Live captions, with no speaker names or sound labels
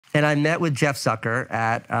And I met with Jeff Zucker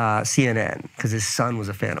at CNN because his son was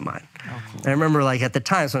a fan of mine. Oh, cool. And I remember like at the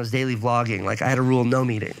time, so I was daily vlogging, like I had a rule, no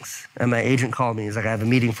meetings. And my agent called me, he's like, I have a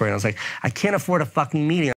meeting for you. And I was like, I can't afford a fucking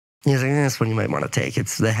meeting. He's like, that's one you might want to take.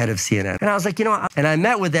 It's the head of CNN. And I was like, you know what? And I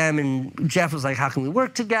met with them and Jeff was like, how can we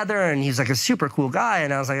work together? And he's like a super cool guy.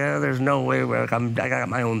 And I was like, oh, there's no way where like, I got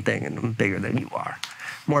my own thing and I'm bigger than you are.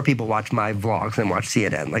 More people watch my vlogs than watch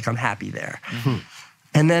CNN. Like I'm happy there. Mm-hmm.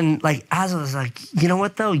 And then like, as I was like, you know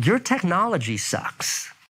what though? Your technology sucks.